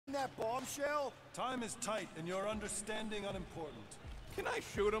that bombshell? Time is tight and your understanding unimportant. Can I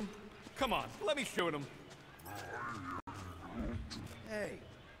shoot him? Come on, let me shoot him. Hey,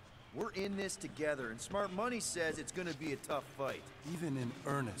 we're in this together, and Smart Money says it's gonna be a tough fight. Even in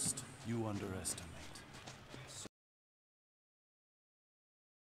earnest, you underestimate.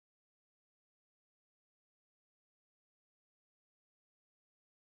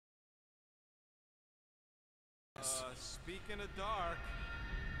 Speaking of dark...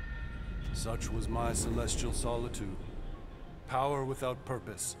 Such was my celestial solitude. Power without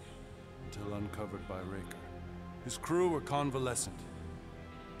purpose, until uncovered by Raker. His crew were convalescent.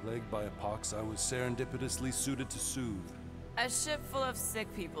 Plagued by a pox, I was serendipitously suited to soothe. A ship full of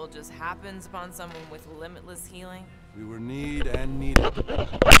sick people just happens upon someone with limitless healing? We were need and needed,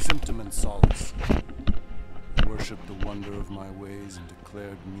 symptom and solace. They worshipped the wonder of my ways and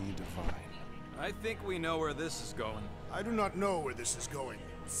declared me divine. I think we know where this is going. I do not know where this is going.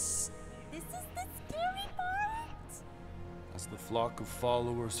 This is the scary part. As the flock of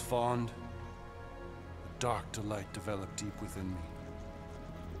followers fawned, a dark delight developed deep within me.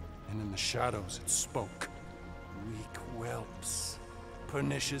 And in the shadows it spoke. Weak whelps,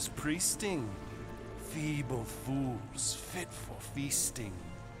 pernicious priesting, feeble fools, fit for feasting.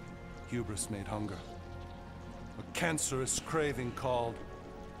 Hubris made hunger. A cancerous craving called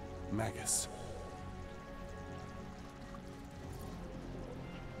Magus.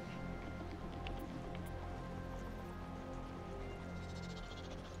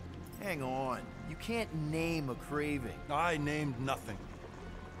 Hang on. You can't name a craving. I named nothing.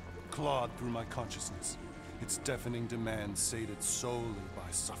 Clawed through my consciousness. Its deafening demands sated solely by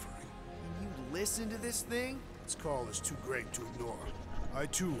suffering. And you listen to this thing? Its call is too great to ignore. I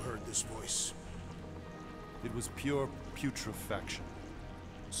too heard this voice. It was pure putrefaction,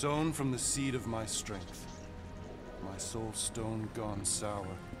 sown from the seed of my strength. My soul stone gone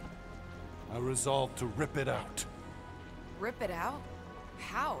sour. I resolved to rip it out. Rip it out?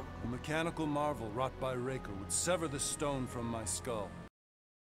 How? A mechanical marvel wrought by Raker would sever the stone from my skull.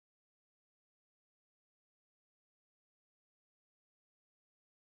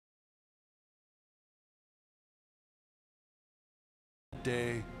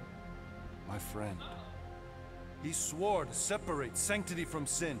 Day, my friend. He swore to separate sanctity from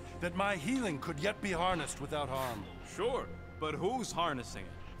sin, that my healing could yet be harnessed without harm. Sure, but who's harnessing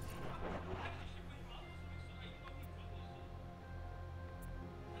it?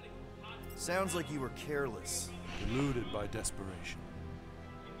 Sounds like you were careless. Deluded by desperation.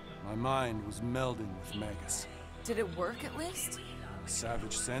 My mind was melding with Magus. Did it work at least? A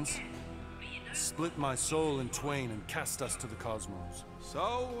savage sense. It split my soul in twain and cast us to the cosmos.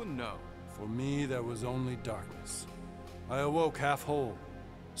 So, no. For me, there was only darkness. I awoke half whole,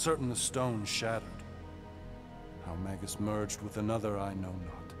 certain the stone shattered. How Magus merged with another, I know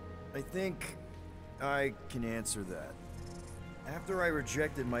not. I think I can answer that. After I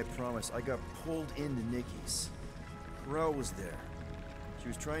rejected my promise, I got pulled into Nikki's. Corel was there. She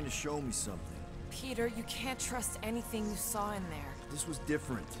was trying to show me something. Peter, you can't trust anything you saw in there. This was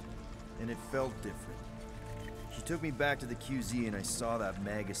different, and it felt different. She took me back to the QZ and I saw that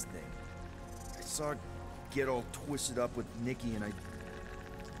Magus thing. I saw it get all twisted up with Nikki and I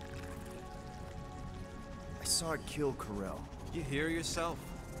saw it kill Corel. You hear yourself?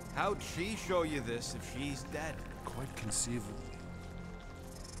 How'd she show you this if she's dead? Quite conceivable.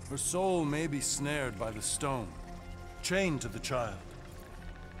 Her soul may be snared by the stone, chained to the child.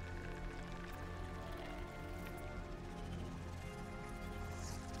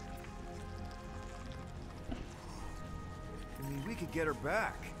 I mean, we could get her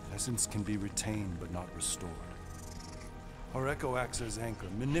back. Essence can be retained but not restored. Our echo acts as anchor,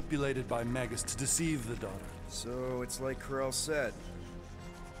 manipulated by Magus to deceive the daughter. So it's like Corel said.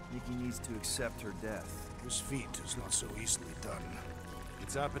 Nikki needs to accept her death. This feat is not so easily done.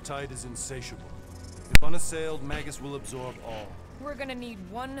 Its appetite is insatiable. If unassailed, Magus will absorb all. We're gonna need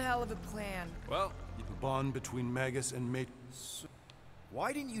one hell of a plan. Well, The bond between Magus and Mate. So,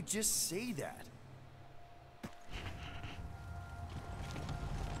 why didn't you just say that?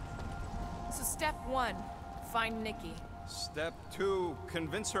 So step 1, find Nikki. Step 2,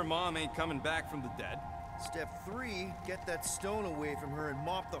 convince her mom ain't coming back from the dead. Step 3, get that stone away from her and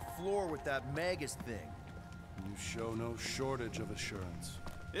mop the floor with that Magus thing. You show no shortage of assurance.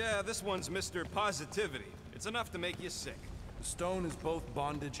 Yeah, this one's Mr. Positivity. It's enough to make you sick. The stone is both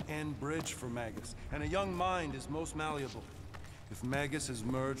bondage and bridge for Magus, and a young mind is most malleable. If Magus is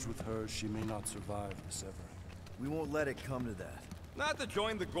merged with hers, she may not survive the severing. We won't let it come to that. Not to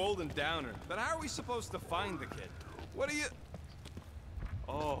join the Golden Downer, but how are we supposed to find the kid? What are you...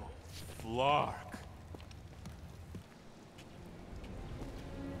 Oh, Flark.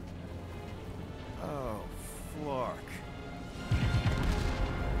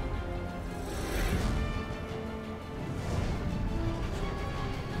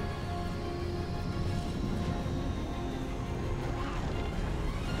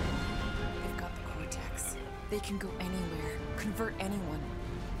 They can go anywhere, convert anyone.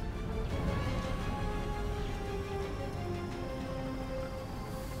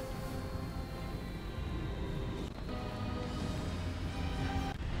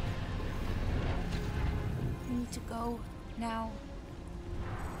 We need to go now.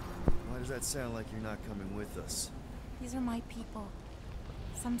 Why does that sound like you're not coming with us? These are my people.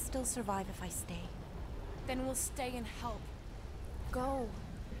 Some still survive if I stay. Then we'll stay and help. Go.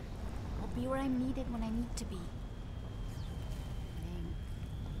 I'll be where I'm needed when I need to be.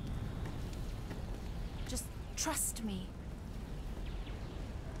 Just trust me.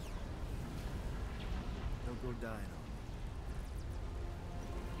 Don't go dying on me.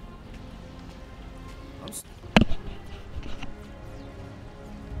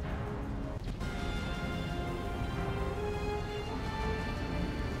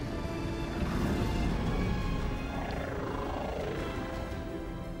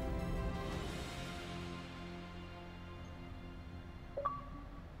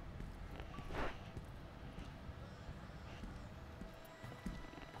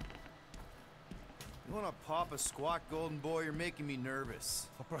 You wanna pop a squat, Golden Boy? You're making me nervous.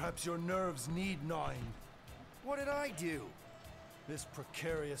 Or perhaps your nerves need gnawing. What did I do? This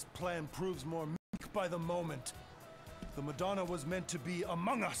precarious plan proves more meek by the moment. The Madonna was meant to be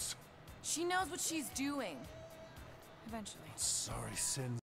among us. She knows what she's doing. Eventually. Sorry, sins.